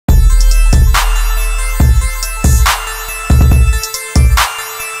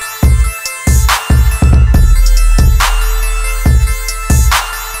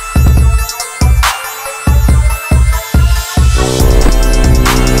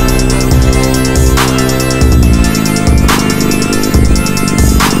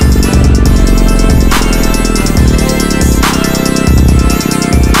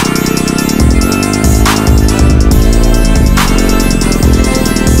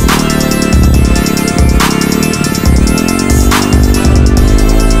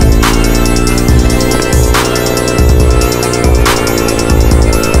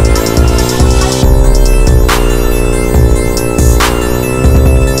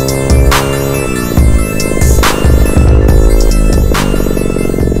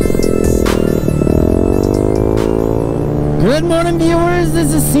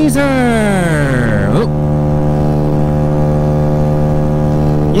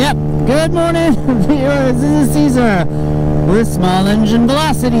Yep, good morning viewers, this is Caesar with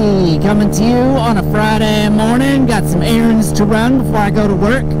SmallEngineVelocity coming to you on a Friday morning. Got some errands to run before I go to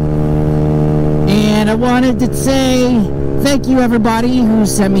work. And I wanted to say thank you everybody who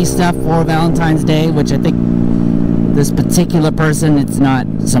sent me stuff for Valentine's Day, which I think this particular person, it's not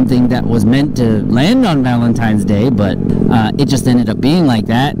something that was meant to land on Valentine's Day, but it just ended up being like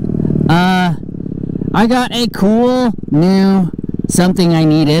that. I got a cool new something I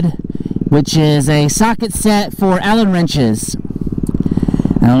needed, which is a socket set for Allen wrenches.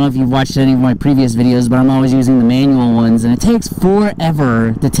 I don't know if you've watched any of my previous videos, but I'm always using the manual ones, and it takes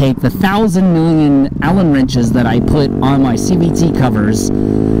forever to take the 1,000 million Allen wrenches that I put on my CVT covers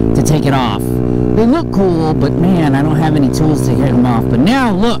to take it off. They look cool, but man, I don't have any tools to get them off. But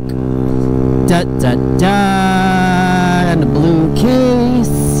now look, da da da, and the blue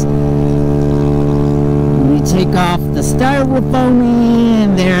case. Take off the styrofoam,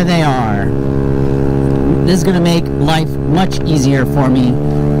 and there they are. This is going to make life much easier for me,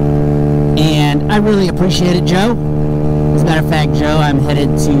 and I really appreciate it, Joe. As a matter of fact, Joe, I'm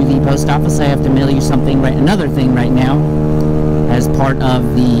headed to the post office. I have to mail you something, another thing right now, as part of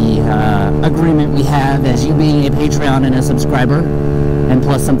the agreement we have as you being a Patreon and a subscriber, and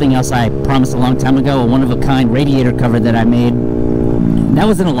plus something else I promised a long time ago, a one-of-a-kind radiator cover that I made. That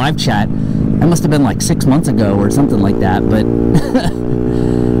was in a live chat. That must have been like 6 months ago or something like that, but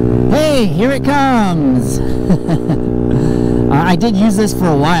hey, here it comes. I did use this for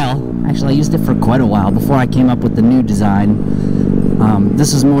a while. Actually, I used it for quite a while before I came up with the new design.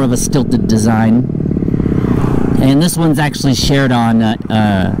 This is more of a stilted design, and this one's actually shared on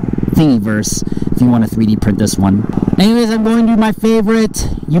Thingiverse if you want to 3D print this one. Anyways, I'm going to my favorite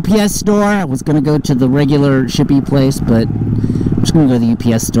UPS store. I was going to go to the regular shippy place, but I'm just going to go to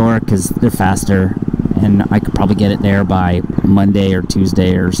the UPS store because they're faster, and I could probably get it there by Monday or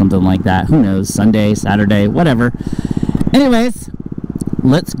Tuesday or something like that. Who knows? Sunday, Saturday, whatever. Anyways,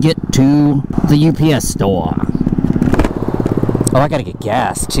 let's get to the UPS store. Oh, I gotta get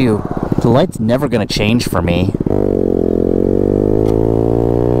gas too. The light's never gonna change for me.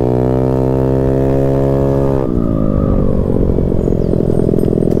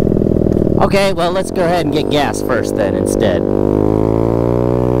 Okay, well, let's go ahead and get gas first then instead.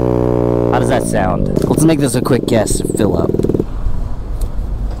 How does that sound? Let's make this a quick gas fill up.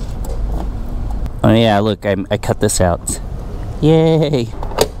 Oh yeah, look, I cut this out. Yay!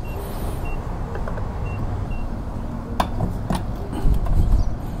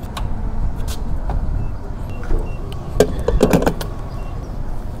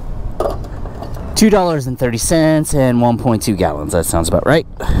 $2.30 and 1.2 gallons. That sounds about right.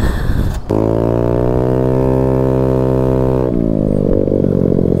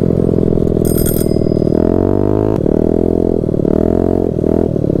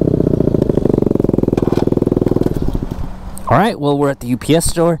 Alright, well, we're at the UPS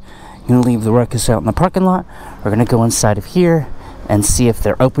store. I'm going to leave the ruckus out in the parking lot. We're going to go inside of here and see if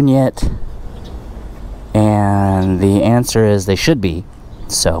they're open yet. And the answer is they should be.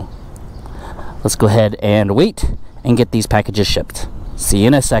 So, let's go ahead and wait and get these packages shipped. See you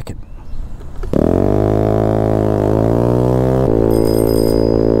in a second.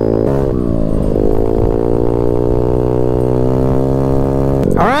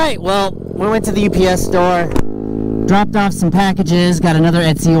 Alright, well, we went to the UPS store. Dropped off some packages, got another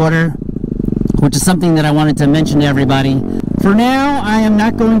Etsy order, which is something that I wanted to mention to everybody. For now, I am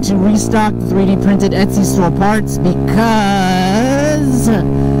not going to restock 3D printed Etsy store parts because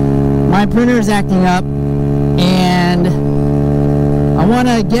my printer is acting up, and I want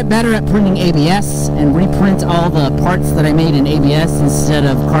to get better at printing ABS and reprint all the parts that I made in ABS instead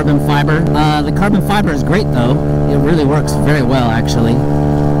of carbon fiber. The carbon fiber is great though. It really works very well actually.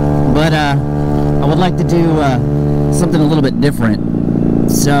 But I would like to do something a little bit different.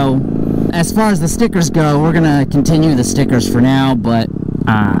 So as far as the stickers go, we're gonna continue the stickers for now, but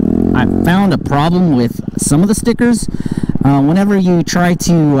I found a problem with some of the stickers. Whenever you try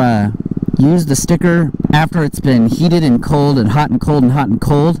to use the sticker after it's been heated and cold and hot and cold and hot and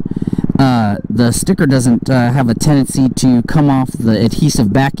cold, the sticker doesn't have a tendency to come off the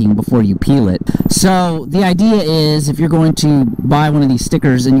adhesive backing before you peel it. So the idea is, if you're going to buy one of these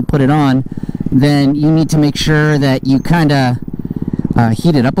stickers and you put it on, then you need to make sure that you kind of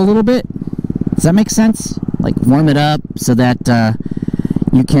heat it up a little bit. Does that make sense? Like warm it up so that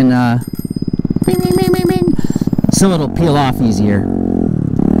you can so it'll peel off easier.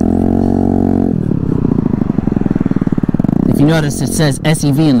 If you notice, it says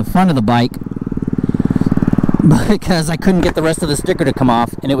SEV in the front of the bike because I couldn't get the rest of the sticker to come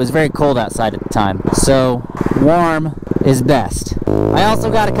off, and it was very cold outside at the time. So warm is best. I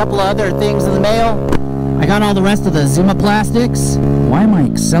also got a couple of other things in the mail. I got all the rest of the Zuma plastics. Why am I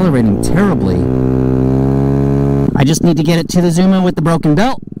accelerating terribly? I just need to get it to the Zuma with the broken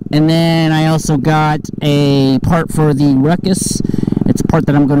belt. And then I also got a part for the ruckus. It's a part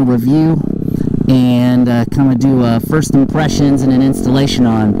that I'm going to review and kind of do first impressions and an installation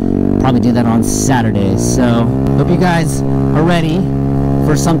on. Probably do that on Saturday. So hope you guys are ready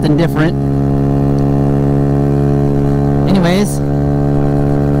for something different. Anyways,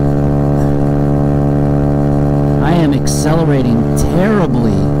 I am accelerating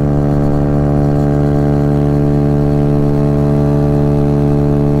terribly.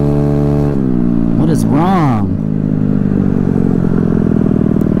 What is wrong?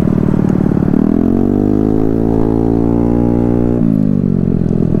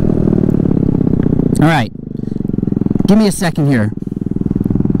 All right, give me a second here.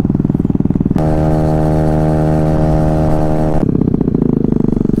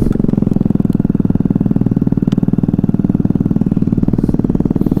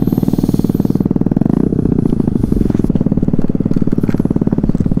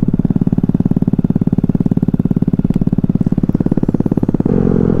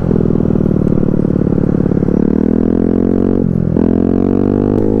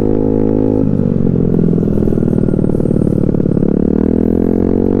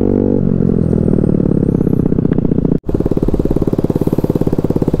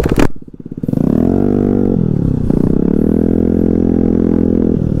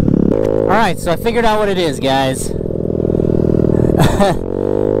 Alright, so I figured out what it is, guys.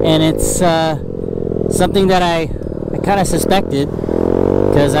 And it's something that I kind of suspected,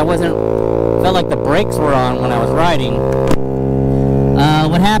 because I felt like the brakes were on when I was riding.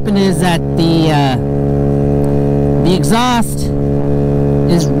 What happened is that the exhaust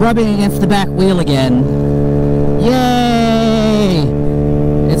is rubbing against the back wheel again. Yay!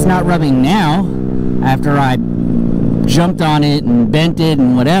 It's not rubbing now, after I jumped on it and bent it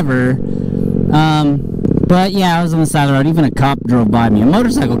and whatever. But yeah, I was on the side of the road. Even a cop drove by me. A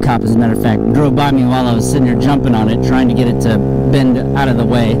motorcycle cop, as a matter of fact, drove by me while I was sitting there jumping on it, trying to get it to bend out of the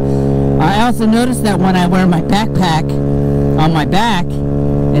way. I also noticed that when I wear my backpack on my back,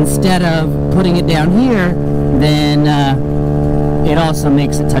 instead of putting it down here, then it also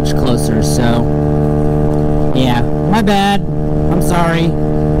makes it touch closer. So yeah, my bad. I'm sorry.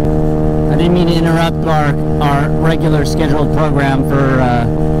 I didn't mean to interrupt our regular scheduled program for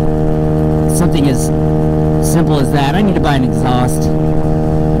something as simple as that. I need to buy an exhaust.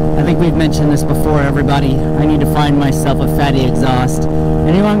 I think we've mentioned this before, everybody. I need to find myself a fatty exhaust.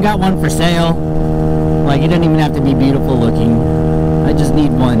 Anyone got one for sale? Like, it doesn't even have to be beautiful looking. I just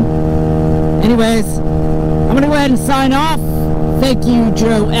need one. Anyways, I'm gonna go ahead and sign off. Thank you,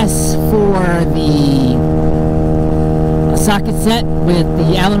 Joe S, for the socket set with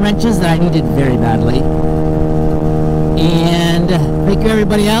the Allen wrenches that I needed very badly. And thank you,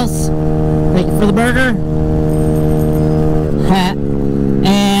 everybody else. Thank you for the burger.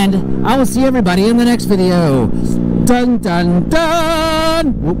 And I will see everybody in the next video. Dun dun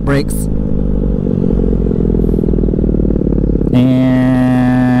dun! Whoop, brakes.